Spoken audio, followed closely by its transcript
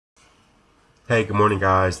Hey, good morning,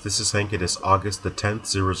 guys. This is Hank. It is August the 10th,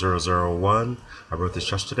 0001. I wrote this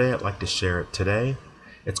yesterday. I'd like to share it today.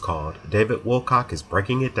 It's called David Wilcock is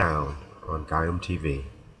Breaking It Down on GaiamTv.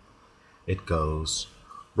 It goes,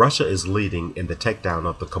 Russia is leading in the takedown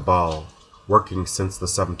of the cabal. Working since the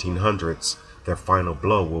 1700s, their final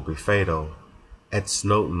blow will be fatal. Ed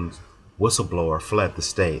Snowden's whistleblower fled the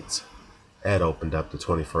States. Ed opened up the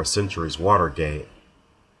 21st century's Watergate.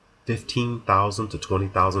 15,000 to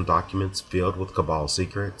 20,000 documents filled with cabal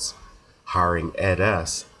secrets. Hiring Ed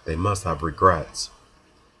S., they must have regrets.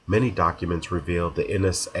 Many documents revealed the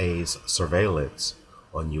NSA's surveillance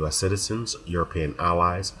on U.S. citizens, European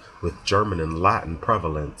allies, with German and Latin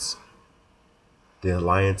prevalence. The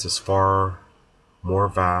alliance is far more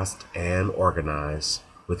vast and organized,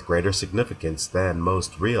 with greater significance than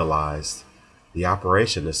most realized. The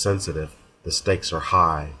operation is sensitive, the stakes are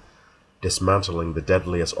high. Dismantling the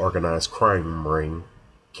deadliest organized crime ring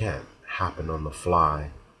can't happen on the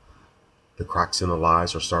fly. The cracks in the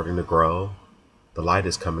lies are starting to grow. The light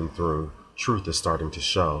is coming through. Truth is starting to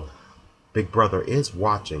show. Big Brother is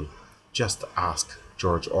watching. Just ask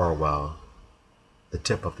George Orwell. The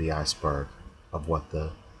tip of the iceberg of what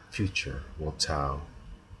the future will tell.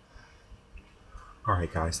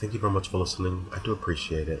 Alright guys, thank you very much for listening. I do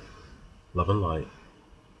appreciate it. Love and light.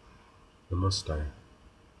 Namaste.